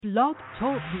Blog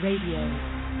Talk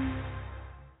Radio.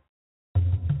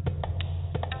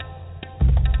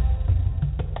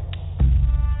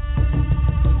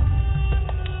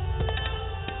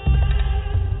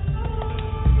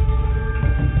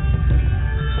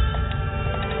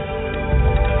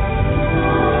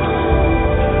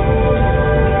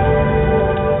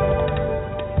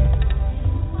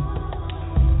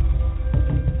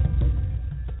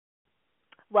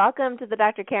 Welcome to the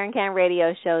Dr. Karen Can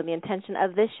Radio Show. The intention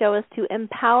of this show is to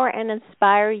empower and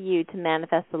inspire you to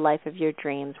manifest the life of your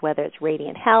dreams, whether it's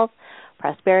radiant health,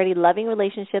 prosperity, loving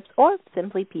relationships, or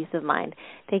simply peace of mind.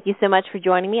 Thank you so much for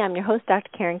joining me. I'm your host, Dr.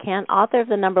 Karen Can, author of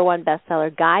the #1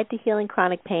 bestseller, Guide to Healing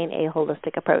Chronic Pain, A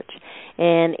Holistic Approach.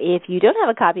 And if you don't have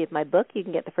a copy of my book, you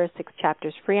can get the first 6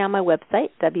 chapters free on my website,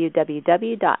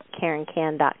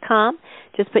 www.karencan.com.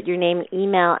 Just put your name and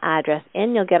email address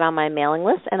in. You'll get on my mailing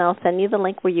list, and I'll send you the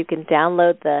link where you can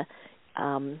download the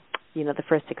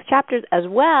first 6 chapters. As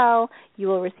well, you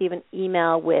will receive an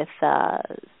email with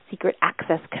secret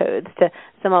access codes to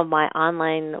some of my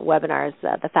online webinars,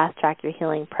 the Fast Track Your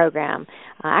Healing program.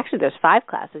 Actually, there's 5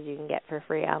 classes you can get for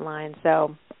free online.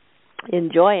 So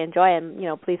enjoy, and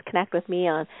please connect with me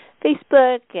on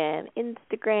Facebook and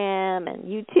Instagram and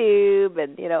YouTube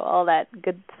and all that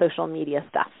good social media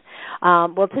stuff.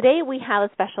 Well, today we have a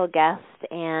special guest,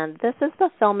 and this is the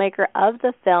filmmaker of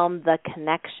the film The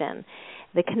Connection.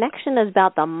 The connection is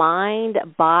about the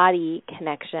mind-body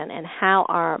connection and how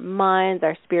our minds,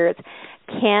 our spirits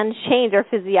can change our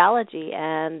physiology.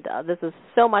 And this is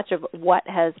so much of what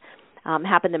has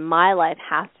happened in my life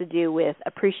has to do with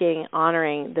appreciating and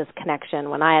honoring this connection.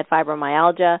 When I had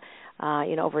fibromyalgia,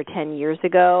 over 10 years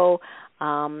ago,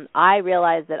 I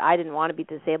realized that I didn't want to be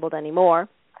disabled anymore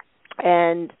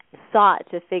and sought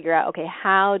to figure out, okay,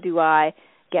 how do I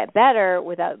get better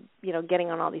without, getting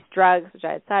on all these drugs, which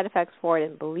I had side effects for. I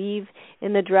didn't believe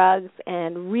in the drugs,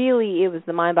 and really it was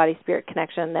the mind-body-spirit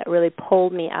connection that really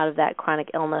pulled me out of that chronic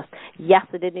illness. Yes,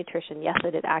 I did nutrition. Yes,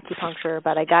 I did acupuncture,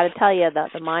 but I got to tell you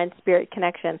that the mind-spirit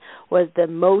connection was the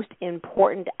most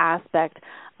important aspect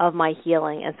of my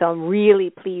healing, and so I'm really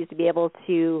pleased to be able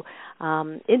to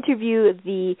interview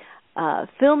the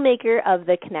filmmaker of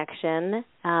The Connection,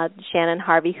 Shannon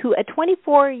Harvey, who at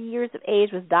 24 years of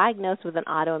age was diagnosed with an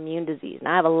autoimmune disease. And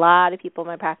I have a lot of people in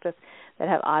my practice that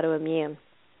have autoimmune.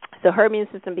 So her immune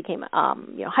system became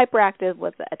hyperactive,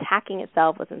 was attacking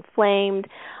itself, was inflamed.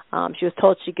 She was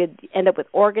told she could end up with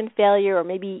organ failure or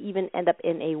maybe even end up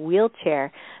in a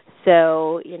wheelchair.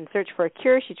 So in search for a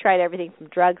cure, she tried everything from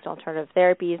drugs to alternative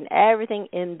therapies and everything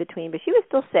in between. But she was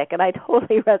still sick, and I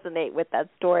totally resonate with that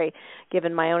story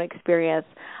given my own experience.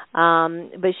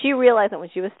 But she realized that when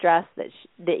she was stressed that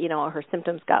her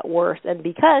symptoms got worse. And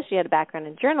because she had a background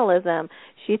in journalism,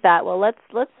 she thought, well, let's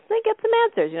get some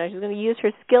answers. She's going to use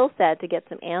her skill set to get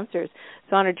some answers.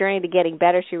 So on her journey to getting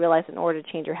better, she realized in order to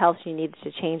change her health, she needed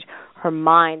to change her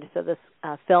mind. So this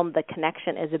film, The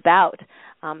Connection, is about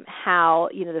how,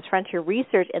 this frontier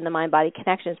research in the mind-body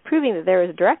connection is proving that there is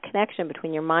a direct connection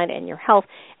between your mind and your health,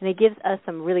 and it gives us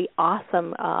some really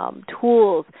awesome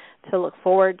tools to look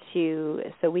forward to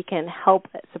so we can help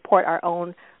support our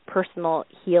own personal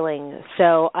healing.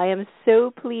 So I am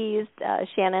so pleased,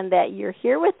 Shannon, that you're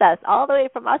here with us all the way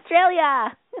from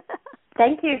Australia.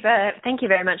 Thank you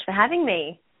very much for having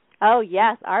me. Oh,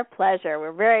 yes, our pleasure.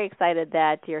 We're very excited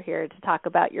that you're here to talk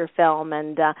about your film.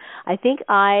 And I think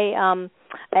I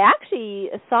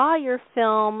actually saw your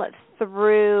film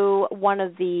through one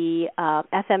of the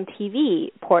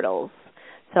FMTV portals.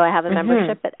 So I have a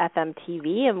membership at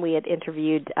FMTV, and we had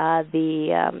interviewed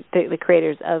the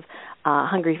creators of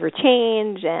Hungry for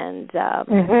Change and,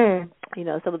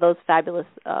 some of those fabulous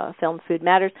films, Food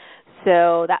Matters.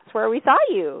 So that's where we saw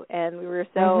you, and we were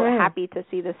so happy to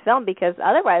see this film because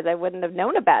otherwise I wouldn't have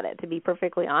known about it, to be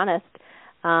perfectly honest.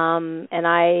 And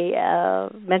I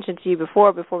mentioned to you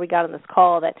before we got on this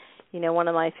call that, one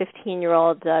of my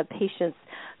 15-year-old patients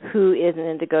who is an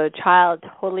indigo child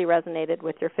totally resonated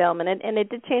with your film, and it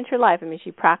did change her life. I mean,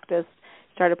 she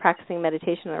started practicing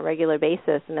meditation on a regular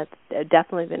basis, and it's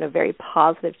definitely been a very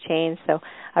positive change. So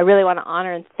I really want to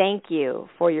honor and thank you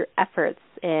for your efforts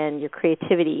and your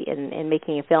creativity in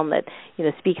making a film that,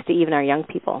 speaks to even our young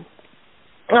people.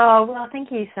 Oh, well,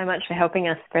 thank you so much for helping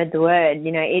us spread the word.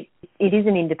 It is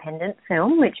an independent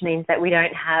film, which means that we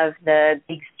don't have the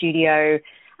big studio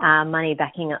money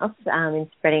backing us in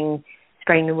spreading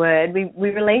the word. We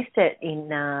released it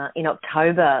in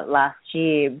October last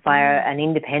year via an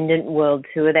independent world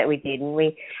tour that we did, and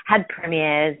we had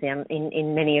premieres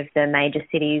in many of the major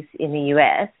cities in the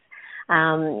US.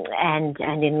 And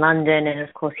in London, and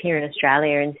of course here in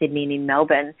Australia, in Sydney and in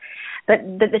Melbourne. But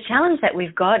the challenge that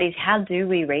we've got is how do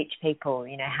we reach people?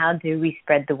 How do we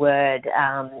spread the word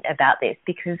about this?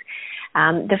 Because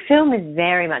the film is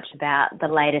very much about the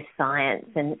latest science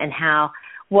and how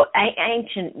what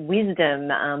ancient wisdom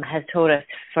has taught us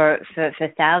for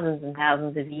thousands and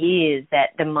thousands of years,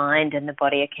 that the mind and the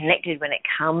body are connected when it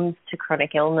comes to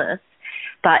chronic illness.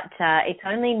 But it's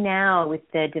only now, with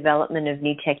the development of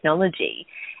new technology,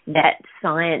 that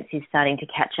science is starting to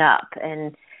catch up.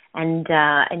 And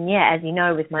yeah, as you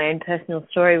know, with my own personal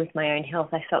story, with my own health,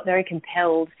 I felt very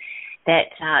compelled that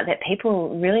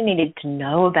people really needed to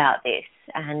know about this,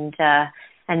 and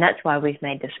that's why we've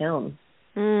made the film.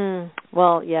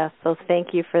 Well, yes. So thank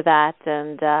you for that,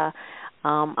 and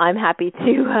I'm happy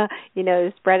to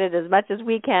spread it as much as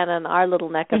we can in our little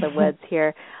neck of the woods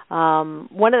here.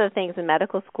 One of the things in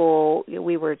medical school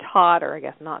we were taught, or I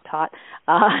guess not taught,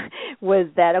 was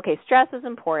that stress is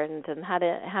important and how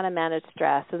to manage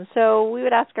stress. And so we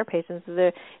would ask our patients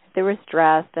if they were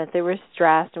stressed,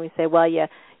 and we say, well, you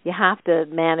have to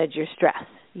manage your stress,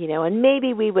 and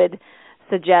maybe we would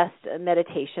suggest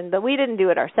meditation, but we didn't do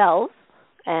it ourselves.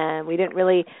 And we didn't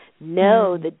really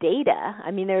know the data. I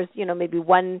mean, there's, maybe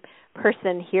one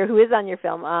person here who is on your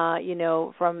film,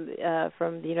 from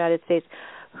the United States,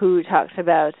 who talks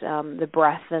about the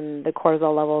breath and the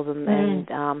cortisol levels and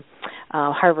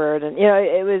Harvard, and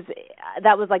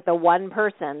that was like the one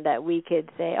person that we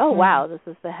could say, oh wow, this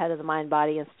is the head of the Mind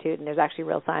Body Institute, and there's actually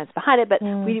real science behind it. But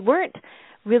we weren't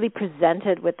really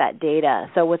presented with that data.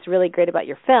 So what's really great about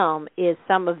your film is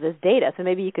some of this data. So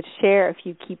maybe you could share a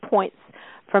few key points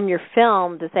from your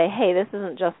film to say, hey, this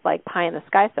isn't just like pie in the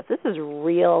sky stuff. This is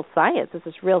real science. This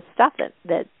is real stuff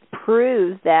that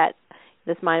proves that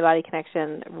this mind-body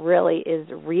connection really is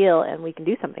real and we can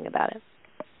do something about it.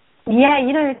 Yeah,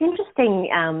 it's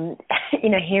interesting,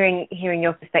 hearing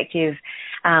your perspective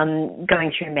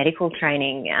going through medical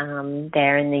training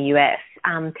there in the US.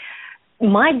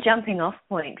 My jumping off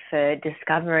point for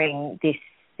discovering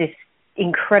this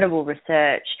incredible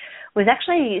research was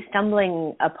actually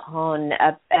stumbling upon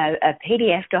a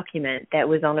PDF document that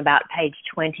was on about page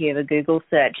 20 of a Google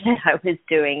search that I was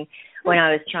doing when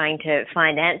I was trying to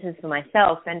find answers for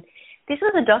myself. And this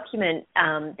was a document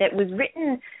that was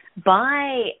written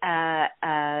by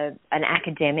an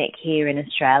academic here in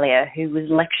Australia who was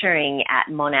lecturing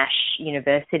at Monash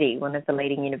University, one of the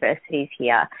leading universities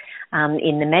here,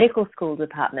 in the medical school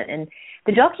department. And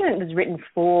the document was written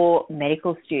for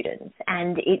medical students,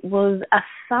 and it was a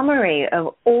summary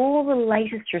of all the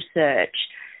latest research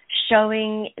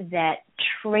showing that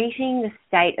treating the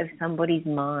state of somebody's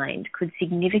mind could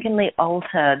significantly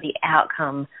alter the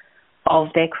outcome of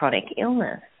their chronic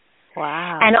illness.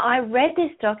 Wow. And I read this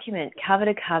document cover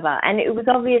to cover, and it was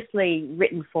obviously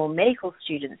written for medical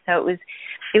students, so it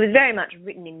was very much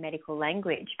written in medical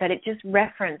language, but it just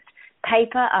referenced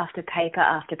paper after paper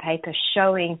after paper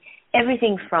showing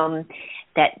everything from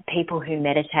that people who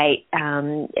meditate,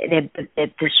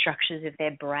 the structures of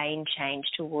their brain change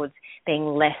towards being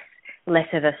less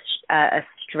of a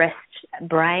stressed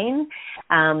brain,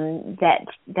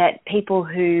 that people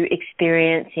who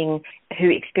experience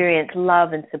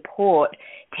love and support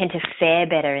tend to fare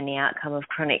better in the outcome of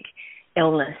chronic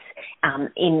illness,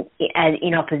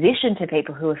 in opposition to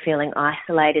people who are feeling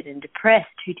isolated and depressed,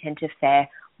 who tend to fare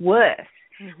worse.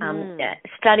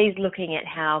 Studies looking at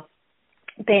how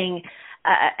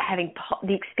having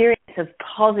the experience of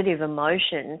positive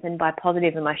emotions, and by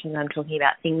positive emotions I'm talking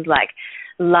about things like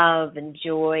love and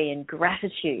joy and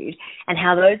gratitude, and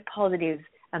how those positive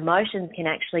emotions can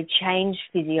actually change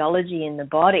physiology in the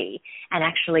body and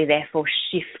actually therefore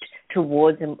shift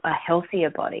towards a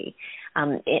healthier body.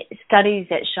 Studies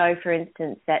that show, for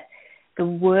instance, that the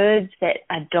words that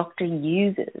a doctor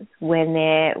uses when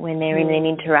they're in an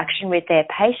interaction with their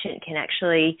patient can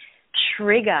actually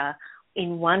trigger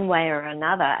in one way or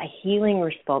another a healing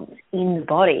response in the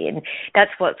body, and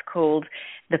that's what's called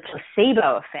the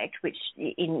placebo effect, which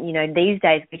these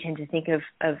days we tend to think of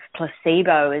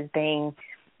placebo as being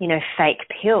fake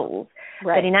pills,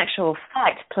 right. But in actual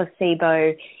fact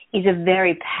placebo is a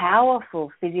very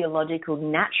powerful physiological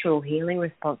natural healing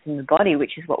response in the body,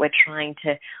 which is what we're trying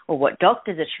to, or what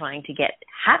doctors are trying to get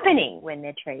happening when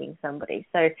they're treating somebody.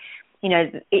 So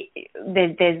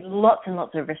there's lots and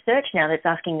lots of research now that's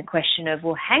asking the question of,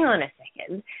 well, hang on a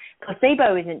second,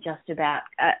 placebo isn't just about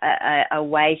a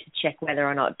way to check whether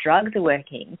or not drugs are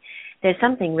working. There's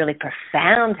something really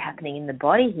profound happening in the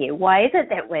body here. Why is it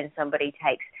that when somebody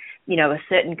takes, a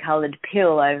certain coloured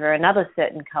pill over another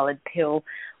certain coloured pill,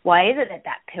 why is it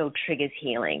that pill triggers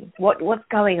healing? What's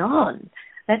going on?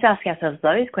 Let's ask ourselves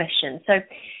those questions. So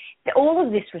all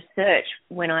of this research,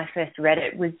 when I first read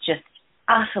it, was just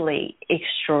utterly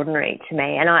extraordinary to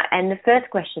me. And the first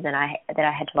question that I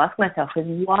had to ask myself was,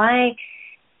 why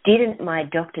didn't my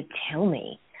doctor tell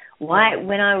me? Why,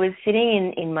 when I was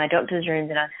sitting in my doctor's room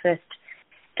and I was first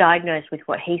diagnosed with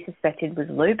what he suspected was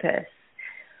lupus,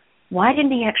 why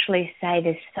didn't he actually say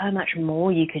there's so much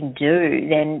more you can do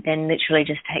than literally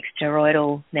just take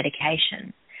steroidal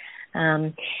medication?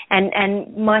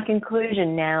 And my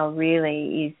conclusion now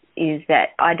really is that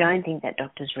I don't think that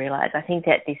doctors realise. I think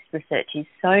that this research is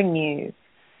so new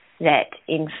that,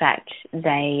 in fact,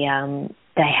 they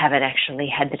haven't actually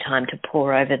had the time to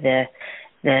pore over the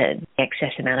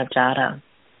excess amount of data.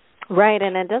 Right,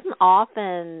 and it doesn't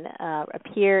often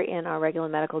appear in our regular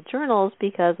medical journals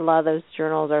because a lot of those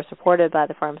journals are supported by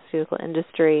the pharmaceutical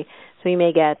industry. So you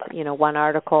may get, one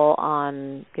article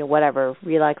on, whatever,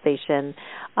 relaxation.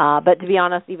 But to be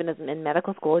honest, even in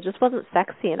medical school, it just wasn't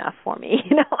sexy enough for me.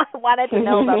 I wanted to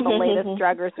know about the latest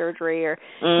drug or surgery or,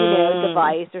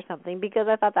 device or something because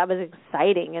I thought that was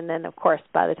exciting. And then, of course,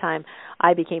 by the time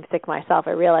I became sick myself,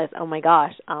 I realized, oh, my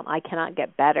gosh, I cannot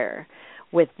get better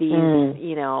with these,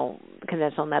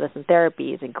 conventional medicine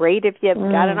therapies. And great if you've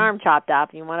got an arm chopped off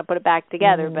and you want to put it back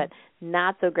together, but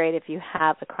not so great if you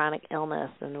have a chronic illness.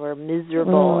 And we're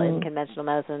miserable in conventional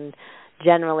medicine,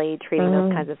 generally treating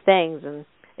those kinds of things. And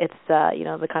it's,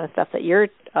 the kind of stuff that you're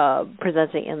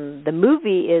presenting in the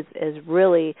movie is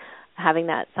really having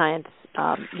that science,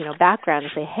 background to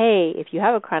say, hey, if you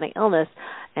have a chronic illness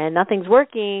and nothing's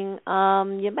working,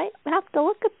 you might have to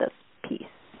look at this piece.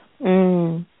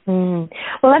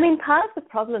 Well, I mean, part of the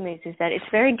problem is that it's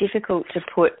very difficult to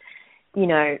put,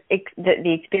 the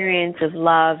experience of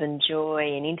love and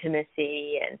joy and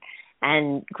intimacy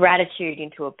and gratitude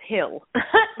into a pill.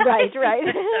 Right. So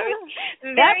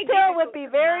that pill would be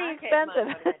very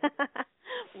expensive.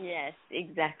 Yes,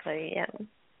 exactly. Yeah.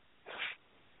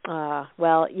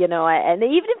 Well, and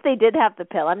even if they did have the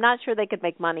pill, I'm not sure they could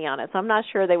make money on it. So I'm not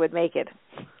sure they would make it.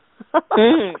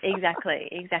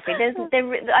 Exactly.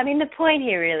 The point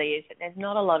here really is that there's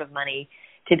not a lot of money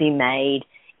to be made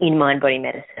in mind-body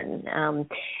medicine.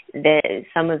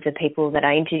 Some of the people that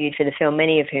I interviewed for the film,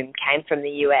 many of whom came from the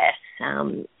US,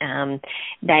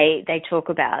 they talk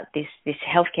about this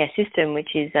healthcare system,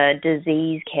 which is a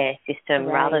disease care system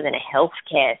rather than a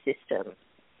healthcare system.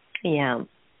 Yeah,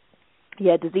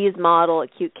 disease model,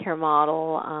 acute care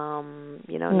model,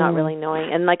 not really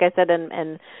knowing. And like I said,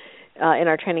 and in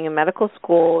our training in medical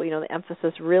school, the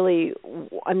emphasis really,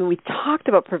 we talked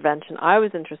about prevention. I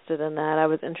was interested in that. I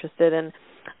was interested in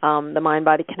the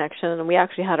mind-body connection, and we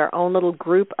actually had our own little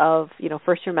group of,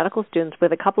 first-year medical students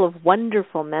with a couple of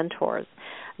wonderful mentors,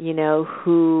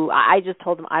 who I just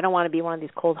told them, I don't want to be one of these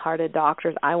cold-hearted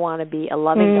doctors. I want to be a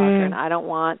loving doctor, and I don't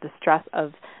want the stress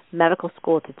of medical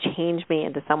school to change me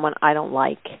into someone I don't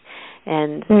like.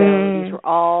 And so these were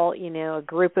all, a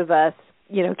group of us,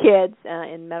 kids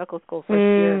in medical school first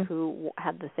year who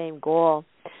had the same goal.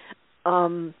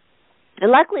 And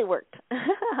luckily it worked.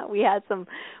 we had some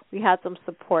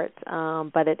support,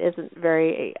 but it isn't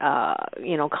very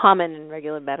common in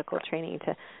regular medical training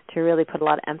to really put a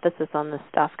lot of emphasis on this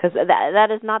stuff because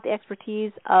that is not the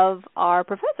expertise of our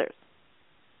professors.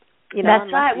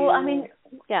 That's right.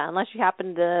 Unless you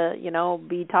happen to,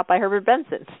 be taught by Herbert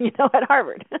Benson, at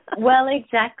Harvard. Well,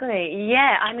 exactly.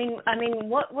 Yeah.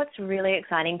 What's really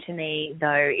exciting to me,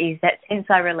 though, is that since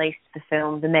I released the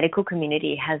film, the medical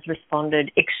community has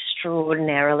responded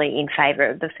extraordinarily in favour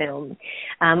of the film.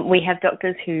 We have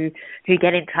doctors who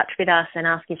get in touch with us and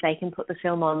ask if they can put the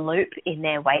film on loop in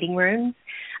their waiting rooms.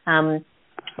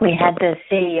 We had the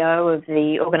CEO of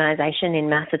the organisation in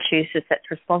Massachusetts that's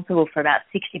responsible for about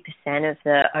 60% of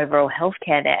the overall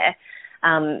healthcare there,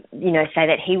 say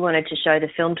that he wanted to show the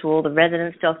film to all the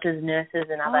residents, doctors, nurses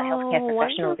and other healthcare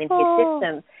professionals in his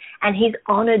system. And he's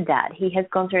honoured that. He has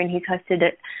gone through and he's hosted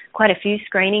quite a few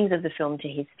screenings of the film to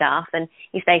his staff. And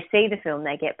if they see the film,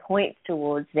 they get points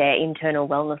towards their internal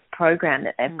wellness program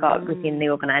that they've got within the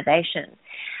organisation.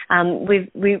 We've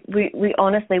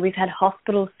had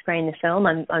hospitals screen the film.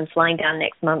 I'm flying down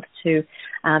next month to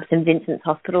St Vincent's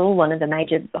Hospital, one of the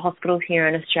major hospitals here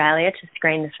in Australia, to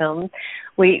screen the film.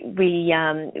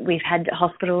 We've had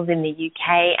hospitals in the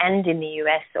UK and in the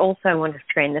US also want to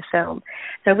screen the film.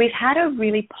 So we've had a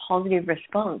really positive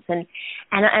response, and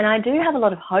I do have a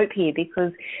lot of hope here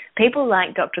because people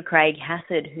like Dr. Craig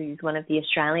Hassard, who's one of the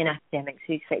Australian academics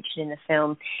who's featured in the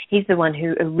film, he's the one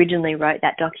who originally wrote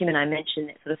that document I mentioned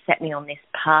that sort of set me on this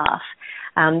path.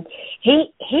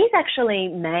 He's actually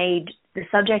made the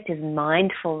subject of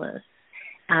mindfulness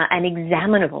an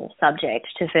examinable subject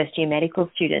to first-year medical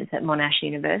students at Monash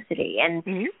University, and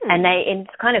it's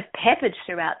kind of peppered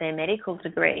throughout their medical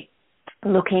degree.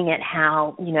 looking at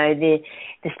how, the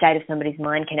state of somebody's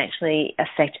mind can actually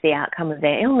affect the outcome of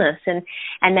their illness. And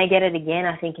they get it again,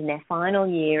 I think, in their final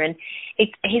year. And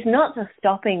he's not just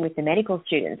stopping with the medical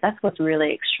students. That's what's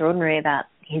really extraordinary about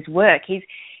his work.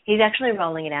 He's actually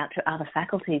rolling it out to other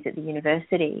faculties at the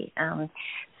university.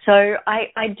 So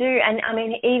I do, and I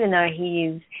mean, even though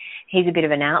he's a bit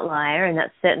of an outlier, and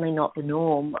that's certainly not the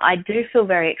norm, I do feel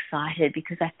very excited,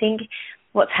 because I think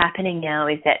what's happening now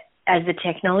is that as the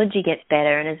technology gets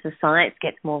better and as the science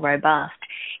gets more robust,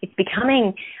 it's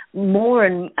becoming more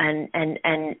and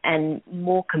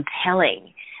more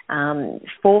compelling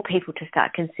for people to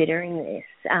start considering this.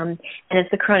 And as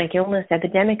the chronic illness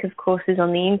epidemic, of course, is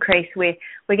on the increase, we're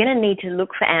going to need to look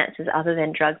for answers other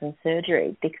than drugs and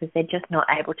surgery, because they're just not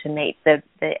able to meet the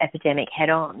epidemic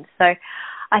head on. So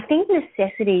I think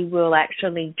necessity will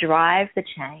actually drive the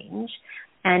change.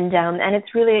 And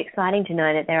it's really exciting to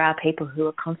know that there are people who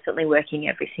are constantly working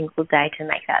every single day to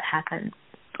make that happen.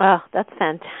 Oh, that's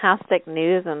fantastic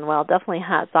news, and definitely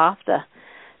hats off to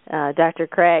Dr.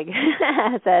 Craig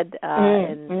said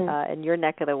in your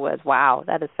neck of the woods. Wow,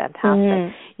 that is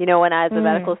fantastic. When I was a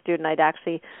medical student, I'd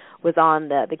actually was on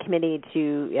the committee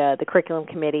the curriculum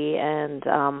committee, and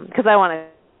because I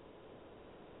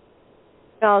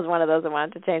was one of those that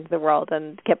wanted to change the world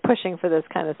and kept pushing for this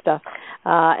kind of stuff.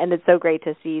 And it's so great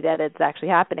to see that it's actually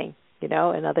happening, in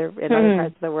other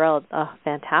parts of the world. Oh,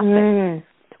 fantastic.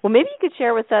 Well, maybe you could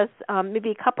share with us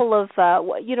maybe a couple of,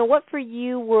 what for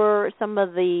you were some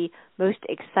of the most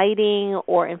exciting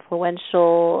or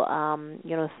influential,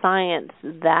 science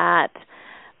that,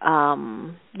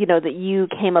 that you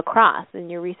came across in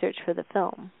your research for the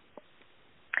film?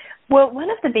 Well, one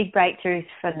of the big breakthroughs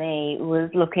for me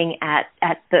was looking at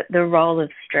the role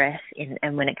of stress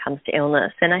and when it comes to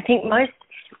illness. And I think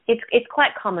it's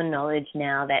quite common knowledge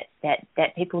now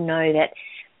that people know that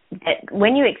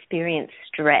when you experience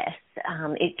stress,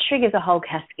 it triggers a whole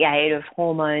cascade of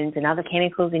hormones and other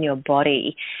chemicals in your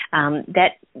body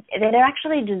that are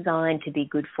actually designed to be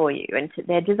good for you, and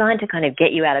they're designed to kind of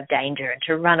get you out of danger and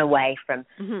to run away from,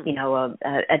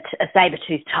 a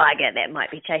saber-toothed tiger that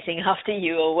might be chasing after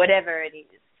you or whatever it is.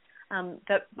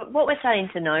 But what we're starting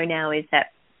to know now is that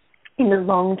in the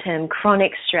long term,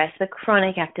 chronic stress, the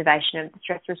chronic activation of the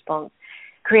stress response,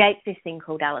 creates this thing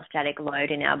called allostatic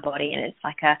load in our body, and it's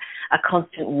like a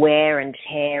constant wear and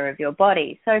tear of your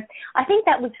body. So I think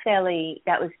that was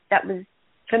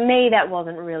for me, that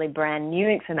wasn't really brand new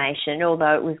information,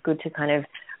 although it was good to kind of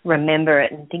remember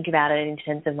it and think about it in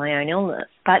terms of my own illness.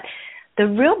 But the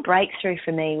real breakthrough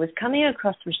for me was coming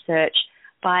across research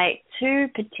by two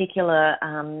particular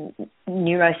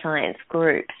neuroscience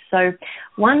groups. So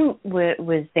one was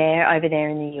over there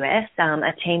in the US,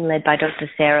 a team led by Dr.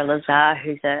 Sarah Lazar,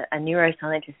 who's a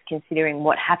neuroscientist considering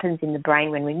what happens in the brain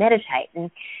when we meditate.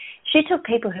 And she took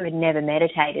people who had never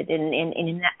meditated, and in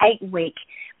an 8-week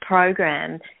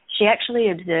program, she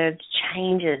actually observed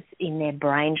changes in their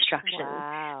brain structures.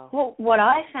 Wow. Well, what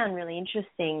I found really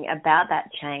interesting about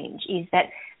that change is that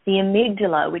the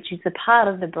amygdala, which is the part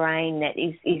of the brain that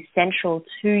is central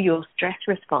to your stress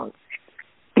response,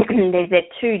 there's that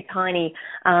two tiny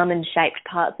almond-shaped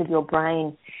parts of your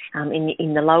brain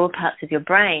in the lower parts of your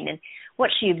brain. And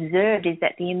what she observed is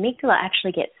that the amygdala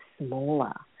actually gets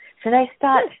smaller. So they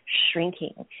start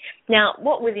shrinking. Now,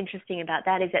 what was interesting about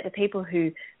that is that the people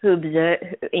who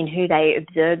they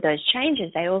observed those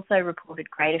changes, they also reported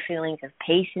greater feelings of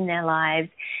peace in their lives,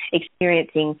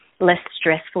 experiencing less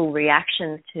stressful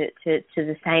reactions to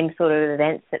the same sort of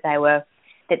events that they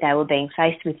were being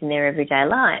faced with in their everyday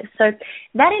lives. So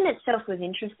that in itself was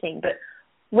interesting. But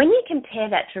when you compare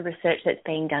that to research that's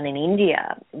being done in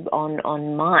India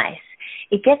on mice,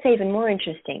 it gets even more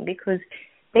interesting, because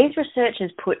these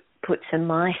researchers put some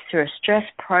mice through a stress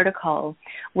protocol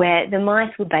where the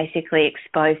mice were basically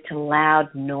exposed to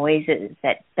loud noises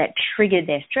that triggered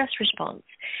their stress response.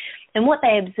 And what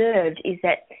they observed is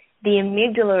that the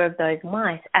amygdala of those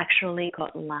mice actually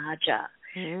got larger.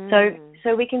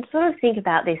 So we can sort of think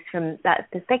about this from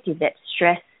that perspective, that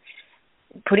stress,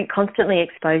 constantly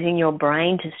exposing your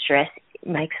brain to stress,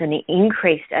 makes an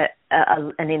increased,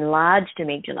 an enlarged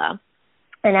amygdala.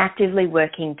 And actively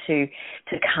working to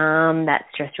calm that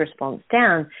stress response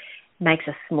down makes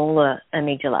a smaller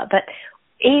amygdala. But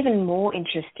even more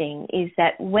interesting is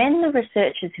that when the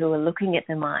researchers who were looking at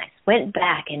the mice went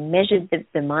back and measured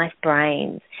the mice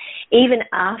brains, even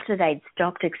after they'd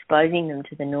stopped exposing them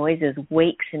to the noises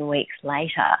weeks and weeks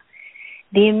later,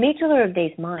 the amygdala of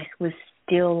these mice was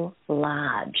still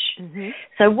large. Mm-hmm.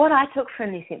 So what I took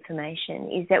from this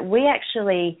information is that we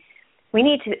actually we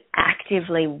need to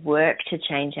actively work to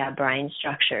change our brain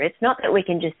structure. It's not that we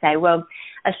can just say, well,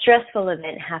 a stressful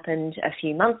event happened a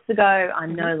few months ago,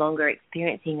 I'm no longer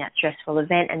experiencing that stressful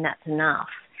event, and that's enough.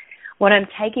 What I'm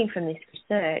taking from this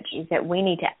research is that we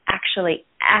need to actually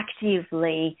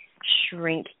actively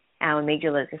shrink our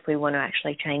amygdalas if we want to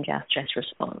actually change our stress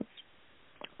response.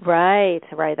 Right.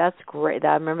 That's great.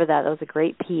 I remember that. That was a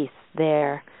great piece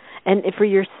there. And for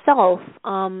yourself,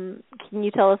 can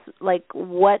you tell us, like,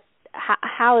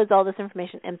 how has all this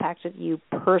information impacted you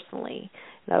personally?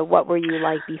 What were you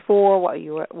like before?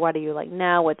 What are you like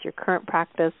now? What's your current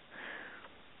practice?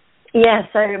 Yeah,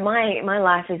 so my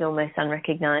life is almost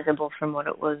unrecognizable from what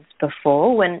it was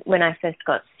before. When I first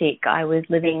got sick, I was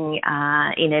living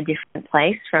in a different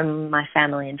place from my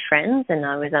family and friends, and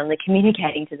I was only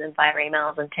communicating to them via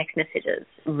emails and text messages,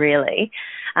 really.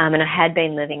 And I had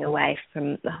been living away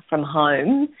from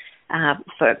home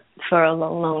for a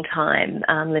long, long time,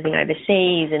 living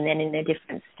overseas and then in a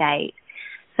different state.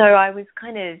 So I was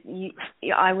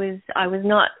I was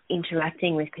not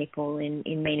interacting with people in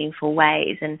meaningful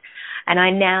ways, and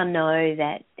I now know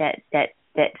that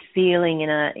feeling in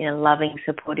a loving,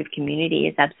 supportive community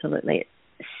is absolutely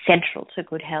central to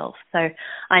good health. So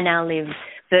I now live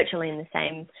virtually in the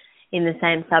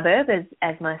same suburb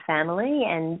as my family,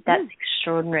 and that's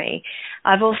extraordinary.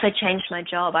 I've also changed my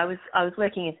job. I was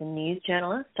working as a news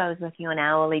journalist. I was working on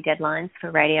hourly deadlines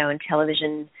for radio and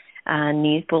television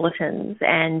news bulletins,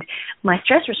 and my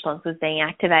stress response was being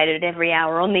activated every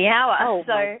hour on the hour. Oh,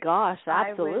 so my gosh,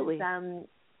 absolutely.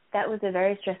 That was a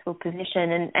very stressful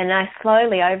position, and I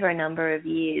slowly, over a number of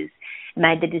years,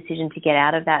 made the decision to get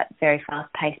out of that very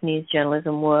fast-paced news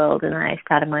journalism world, and I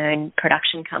started my own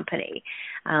production company,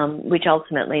 which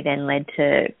ultimately then led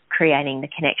to creating The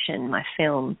Connection, my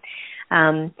film.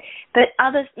 But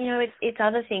others, it's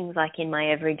other things like in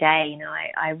my everyday,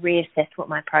 I reassessed what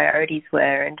my priorities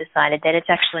were and decided that it's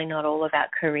actually not all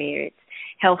about career. It's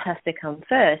health has to come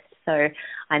first. So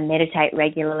I meditate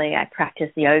regularly. I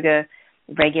practice yoga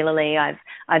regularly.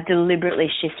 I've deliberately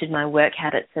shifted my work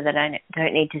habits so that I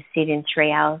don't need to sit in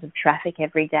 3 hours of traffic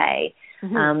every day.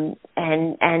 And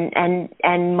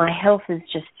my health is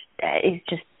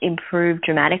just improved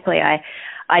dramatically.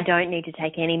 I don't need to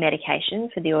take any medication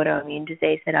for the autoimmune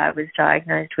disease that I was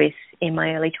diagnosed with in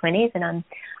my early 20s, and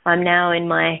I'm now in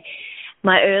my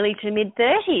early to mid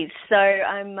 30s. So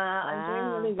I'm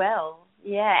doing really well.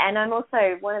 Yeah, and I'm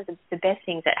also, one of the best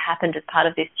things that happened as part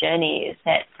of this journey is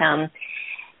that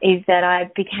I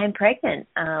became pregnant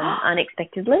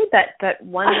unexpectedly, but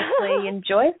wonderfully and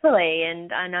joyfully,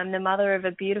 and I'm the mother of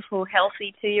a beautiful,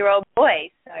 healthy 2-year-old boy.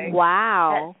 So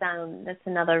wow, that's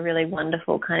another really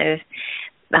wonderful kind of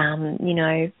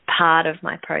part of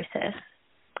my process.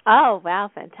 Oh, wow,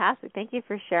 fantastic. Thank you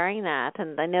for sharing that.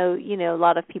 And I know, a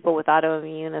lot of people with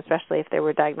autoimmune, especially if they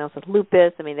were diagnosed with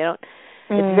lupus,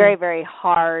 it's very, very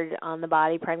hard on the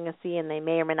body, pregnancy, and they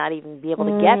may or may not even be able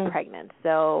to get pregnant.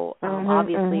 So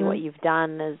obviously what you've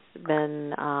done has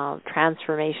been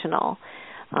transformational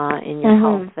in your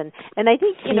health. And I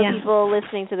think, people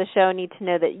listening to the show need to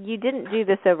know that you didn't do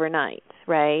this overnight,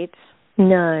 right?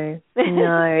 No,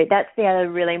 that's the other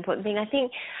really important thing. I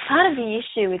think part of the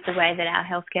issue with the way that our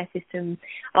healthcare system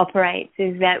operates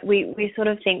is that we sort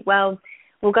of think, well,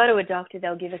 we'll go to a doctor,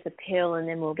 they'll give us a pill, and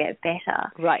then we'll get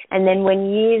better. Right. And then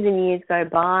when years and years go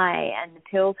by and the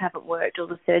pills haven't worked or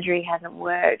the surgery hasn't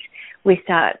worked, it's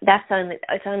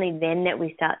only then that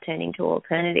we start turning to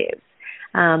alternatives.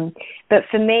 But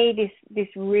for me, this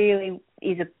really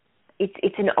is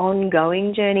it's an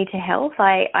ongoing journey to health.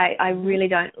 I really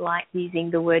don't like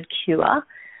using the word cure.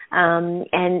 And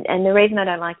the reason I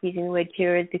don't like using the word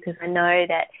cure is because I know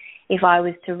that if I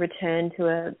was to return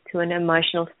to an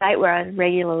emotional state where I was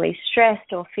regularly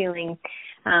stressed or feeling,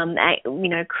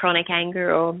 chronic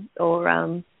anger or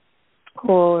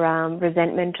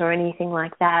resentment or anything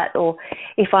like that, or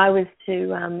if I was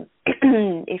to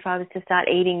start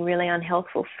eating really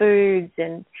unhealthful foods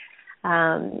and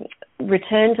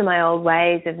return to my old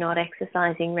ways of not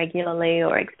exercising regularly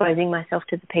or exposing myself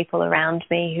to the people around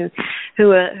me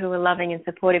who are loving and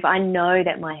supportive, I know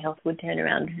that my health would turn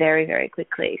around very, very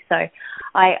quickly. So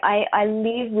I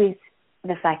live with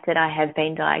the fact that I have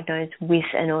been diagnosed with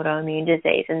an autoimmune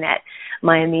disease and that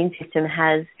my immune system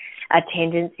has a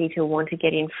tendency to want to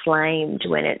get inflamed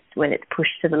when it's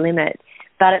pushed to the limit.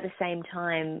 But at the same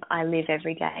time, I live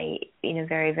every day in a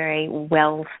very, very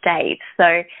well state.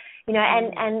 So,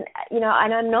 and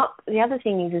I'm not, the other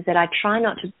thing is that I try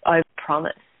not to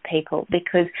overpromise people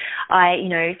because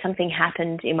something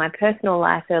happened in my personal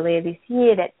life earlier this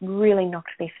year that really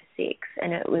knocked me for six,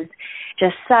 and it was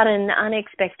just sudden,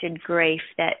 unexpected grief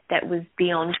that was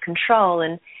beyond control.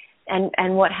 And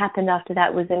And what happened after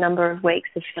that was a number of weeks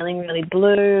of feeling really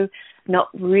blue, not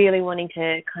really wanting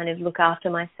to kind of look after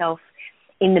myself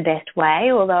in the best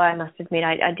way, although I must admit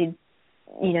I did,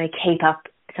 keep up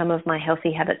some of my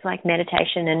healthy habits like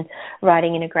meditation and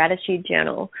writing in a gratitude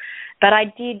journal. But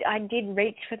I did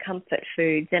reach for comfort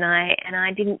foods, and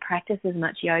I didn't practice as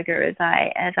much yoga as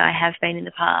I have been in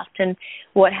the past. And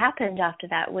what happened after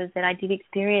that was that I did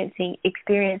experience the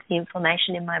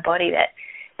inflammation in my body that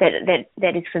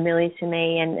is familiar to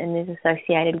me and is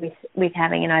associated with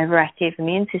having an overactive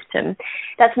immune system.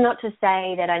 That's not to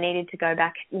say that I needed to go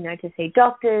back, to see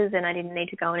doctors, and I didn't need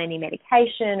to go on any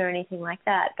medication or anything like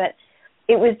that. But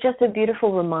it was just a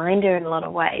beautiful reminder in a lot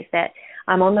of ways that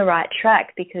I'm on the right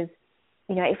track, because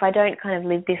if I don't kind of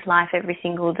live this life every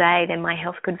single day, then my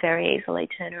health could very easily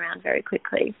turn around very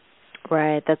quickly.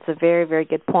 Right. That's a very, very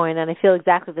good point. And I feel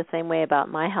exactly the same way about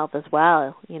my health as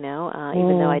well, even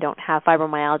though I don't have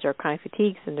fibromyalgia or chronic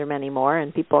fatigue syndrome anymore,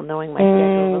 and people knowing my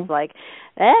schedule was like,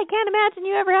 I can't imagine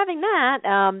you ever having that.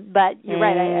 But you're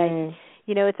right. I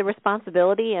it's a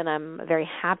responsibility, and I'm very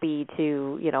happy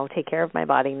to, take care of my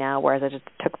body now, whereas I just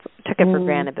took it for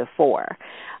granted before.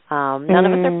 None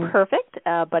of us are perfect,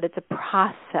 but it's a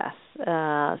process.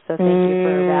 So thank you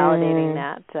for validating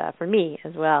that for me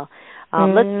as well.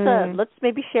 Let's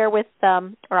maybe share with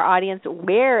our audience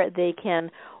where they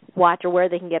can watch or where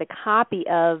they can get a copy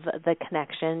of The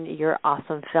Connection, your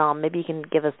awesome film. Maybe you can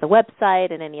give us the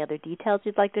website and any other details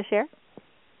you'd like to share.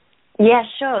 Yeah,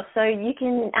 sure. So you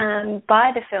can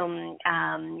buy the film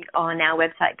on our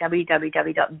website,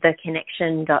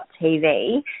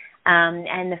 www.theconnection.tv,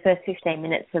 and the first 15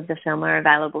 minutes of the film are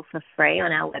available for free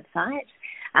on our website.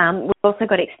 We've also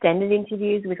got extended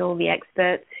interviews with all the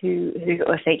experts who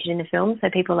are featured in the film, so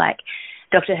people like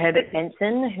Dr. Herbert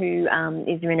Benson, who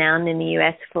is renowned in the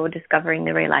US for discovering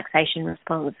the relaxation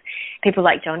response. People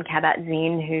like John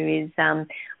Kabat-Zinn, who is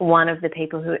one of the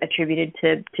people who attributed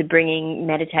to bringing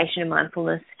meditation and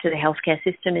mindfulness to the healthcare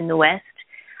system in the West.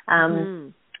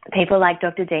 People like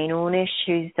Dr. Dean Ornish,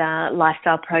 whose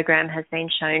lifestyle program has been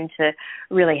shown to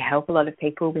really help a lot of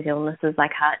people with illnesses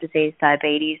like heart disease,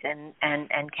 diabetes, and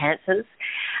cancers.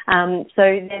 So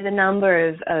there's a number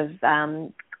of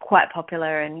quite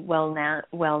popular and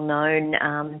well-known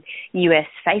US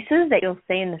faces that you'll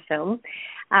see in the film.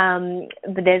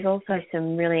 But there's also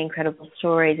some really incredible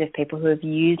stories of people who have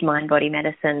used mind-body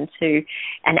medicine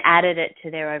and added it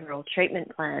to their overall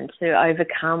treatment plan to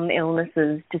overcome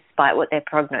illnesses despite what their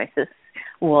prognosis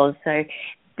was. So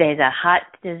there's a heart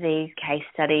disease case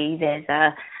study. There's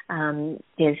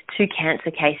 2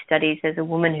 cancer case studies. There's a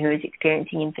woman who is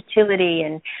experiencing infertility,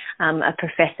 and a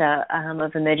professor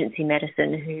of emergency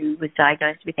medicine who was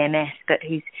diagnosed with MS, but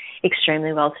who's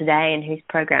extremely well today, and whose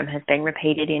program has been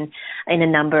repeated in a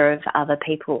number of other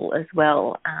people as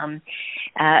well.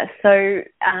 So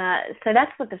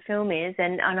that's what the film is,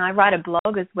 and I write a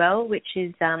blog as well, which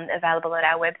is available at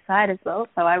our website as well.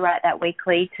 So I write that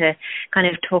weekly to kind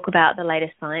of talk about the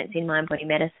latest science in mind-body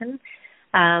medicine.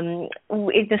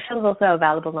 The film's also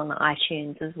available on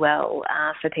iTunes as well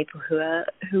for people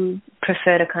who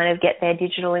prefer to kind of get their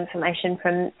digital information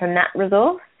from that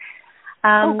resource.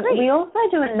 We also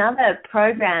do another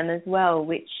program as well,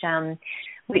 which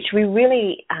we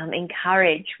really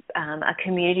encourage, a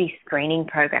community screening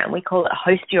program. We call it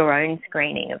Host Your Own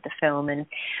Screening of the film, and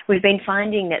we've been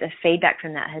finding that the feedback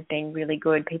from that has been really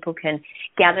good. People can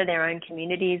gather their own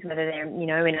communities, whether they're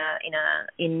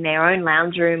in their own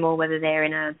lounge room, or whether they're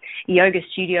in a yoga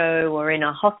studio or in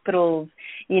a hospital,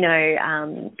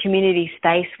 community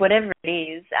space, whatever it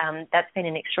is. That's been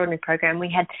an extraordinary program. We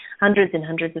had hundreds and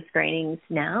hundreds of screenings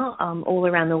now all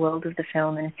around the world of the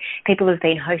film, and people have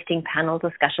been hosting panel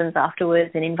discussions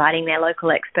afterwards and inviting their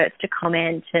local experts to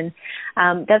comment, and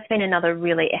that's been another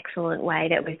really excellent way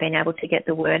that we've been able to get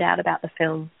the word out about the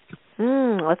film.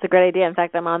 That's a great idea. In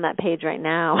fact, I'm on that page right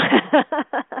now.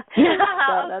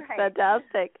 So that's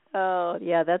fantastic. Oh,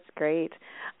 yeah, that's great.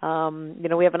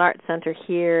 We have an art center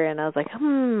here, and I was like, I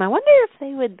wonder if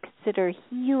they would consider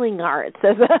healing arts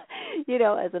as an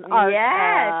art.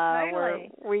 Yeah,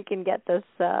 totally. Where we can get this.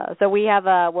 So we have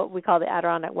what we call the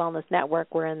Adirondack Wellness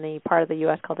Network. We're in the part of the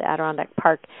U.S. called the Adirondack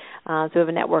Park. So we have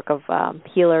a network of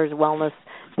healers, wellness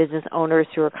business owners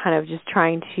who are kind of just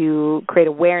trying to create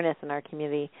awareness in our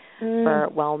community for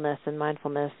wellness and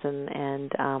mindfulness, and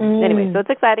anyway, so it's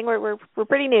exciting. We're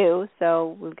pretty new,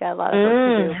 so we've got a lot of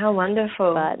work to do. How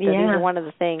wonderful! But these are one of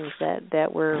the things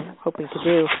that we're hoping to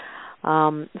do.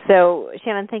 So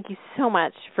Shannon, thank you so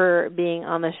much for being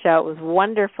on the show. It was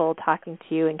wonderful talking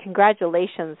to you, and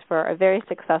congratulations for a very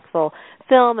successful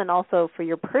film, and also for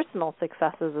your personal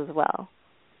successes as well.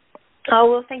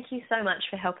 Oh, well, thank you so much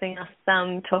for helping us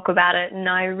talk about it, and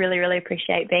I really, really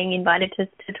appreciate being invited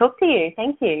to talk to you.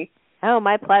 Thank you. Oh,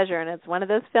 my pleasure. And it's one of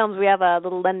those films. We have a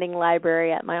little lending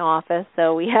library at my office,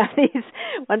 so we have these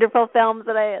wonderful films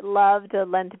that I love to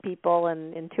lend to people,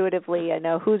 and intuitively I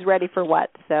know who's ready for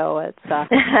what. So it's,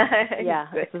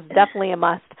 this is definitely a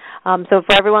must. So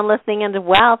for everyone listening in as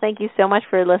well, thank you so much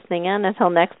for listening in. Until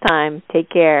next time, take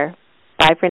care.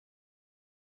 Bye for now.